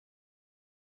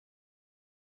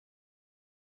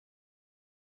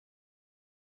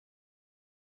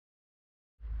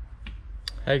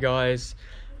Hey guys,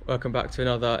 welcome back to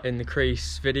another In the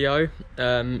Crease video.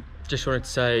 Just wanted to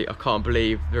say I can't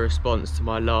believe the response to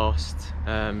my last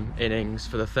innings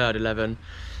for the third 11.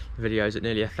 The video's at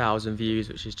nearly 1,000 views,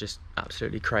 which is just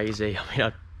absolutely crazy. I mean,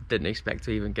 I didn't expect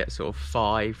to even get sort of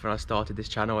 5 when I started this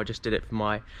channel. I just did it for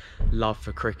my love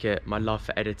for cricket, my love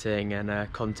for editing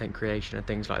and content creation and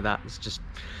things like that. It's just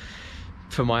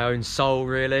for my own soul,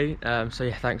 really. So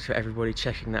yeah, thanks for everybody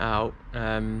checking that out.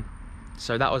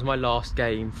 So that was my last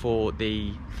game for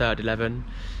the third 11.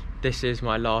 This is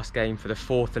my last game for the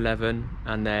fourth 11,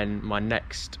 and then my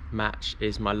next match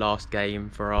is my last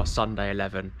game for our Sunday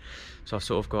 11. So I've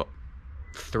sort of got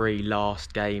 3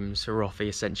 last games for Roffey,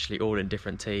 essentially all in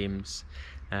different teams,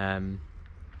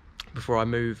 before I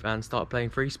move and start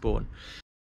playing free spawn.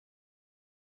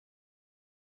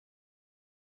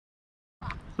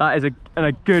 That is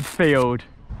a good field.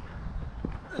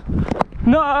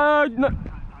 No, no.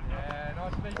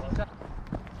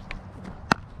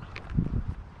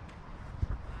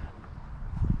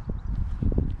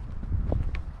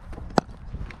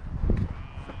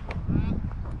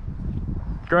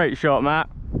 Great shot, Matt.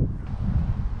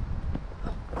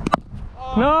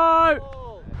 No!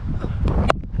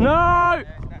 No!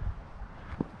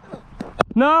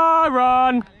 No,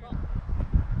 run!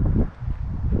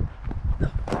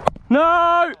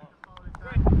 No!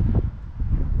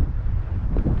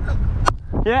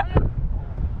 Yeah.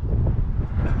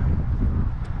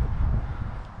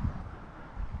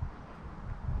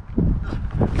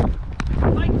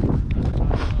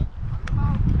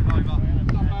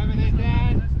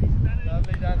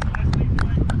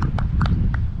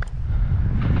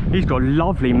 He's got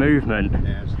lovely movement.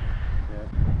 Yeah.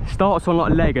 Starts on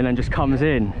like leg and then just comes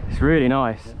in. It's really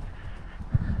nice.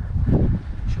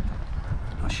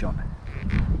 Nice shot.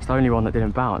 It's the only one that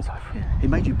didn't bounce. Yeah. He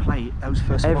made you play those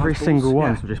first Every 5 single balls.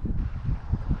 one. Yeah. So just.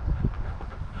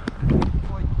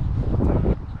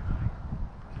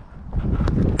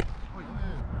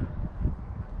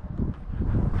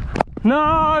 No!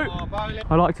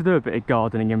 I like to do a bit of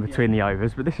gardening in between the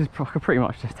overs, but this is I could pretty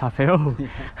much just tap it all.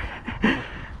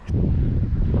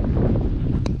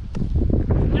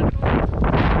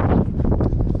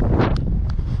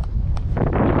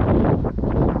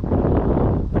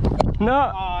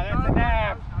 No! Oh, that's a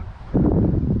nab!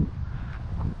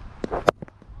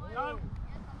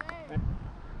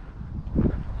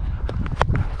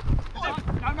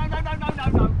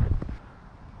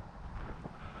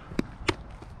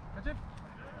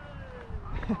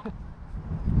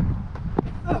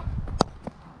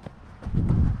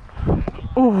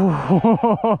 No.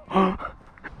 Oh.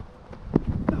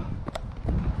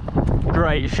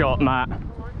 Great shot, Matt.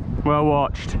 Well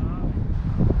watched.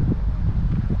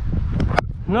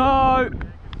 No!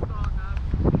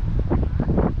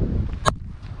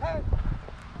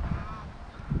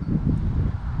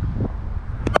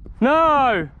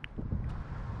 No!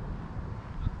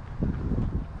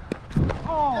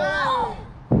 Oh.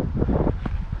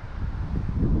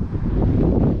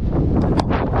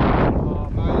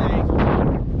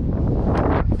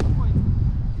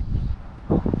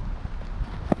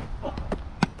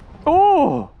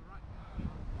 Oh!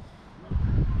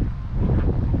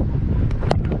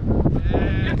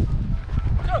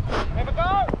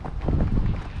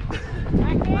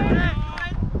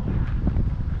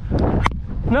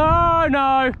 No,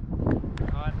 no.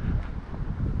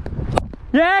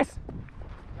 Yes.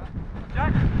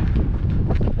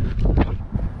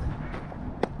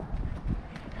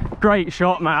 Great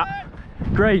shot, Matt.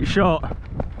 Great shot.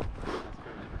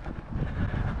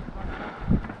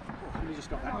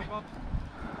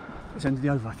 It's end of the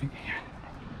over, I think.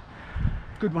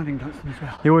 Good running goat from as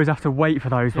well. You always have to wait for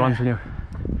those ones when Yeah.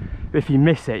 you. If you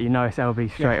miss it, you know it's LB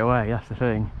straight away. That's the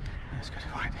thing. That's good,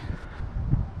 right.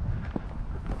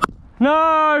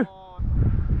 No!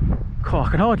 God,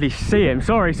 I can hardly see him.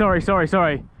 Sorry.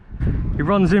 He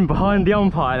runs in behind the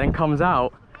umpire, then comes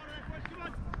out.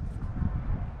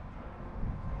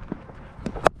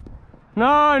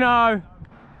 No!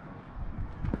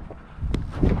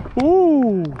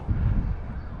 Ooh!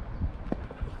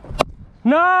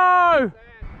 No!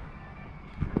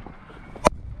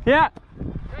 Yeah.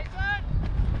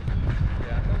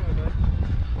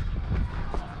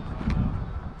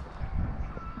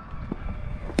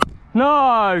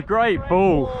 No, great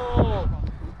ball.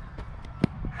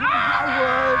 How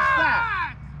was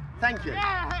that? Thank you.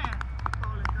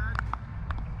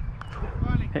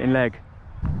 Hitting leg.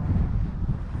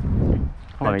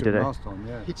 Oh, he did it. Last time,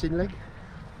 yeah. Hitting leg.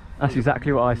 That's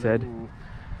exactly what I said.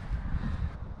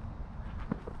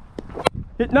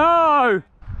 No!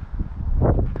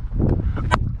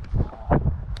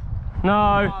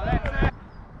 No!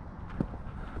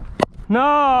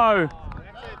 No!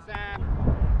 That's it, Sam.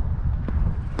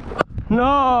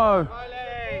 No!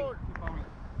 Bowling.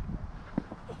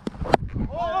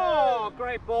 Oh,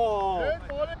 great ball. Good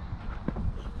bowling.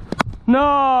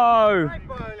 No! Great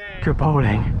bowling. Good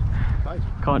bowling.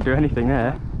 Can't do anything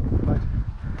there.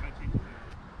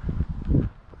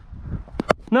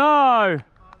 No!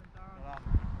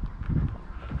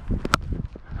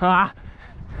 Ah!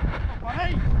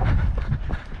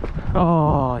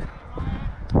 Oh!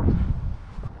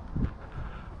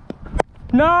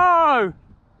 No!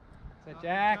 That's it,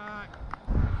 Jack.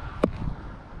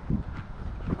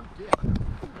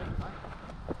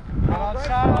 Well on,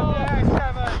 Sam. Yeah, 7.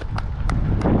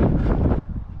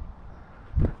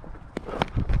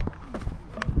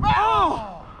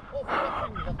 Oh!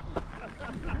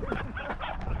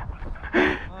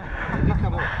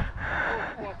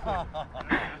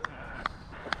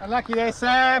 Unlucky there,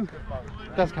 Sam.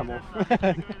 Does come off. Who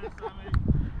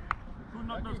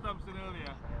knocked those stumps in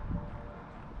earlier?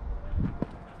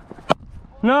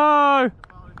 No!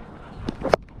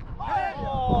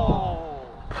 Oh!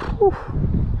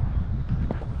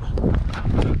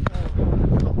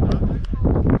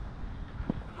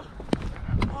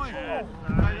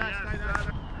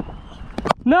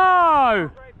 No!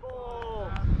 Great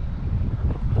ball.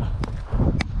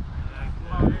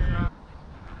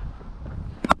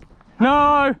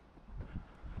 No!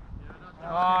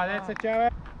 Oh, that's a Joey.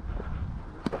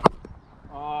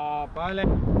 Oh,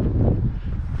 bowling.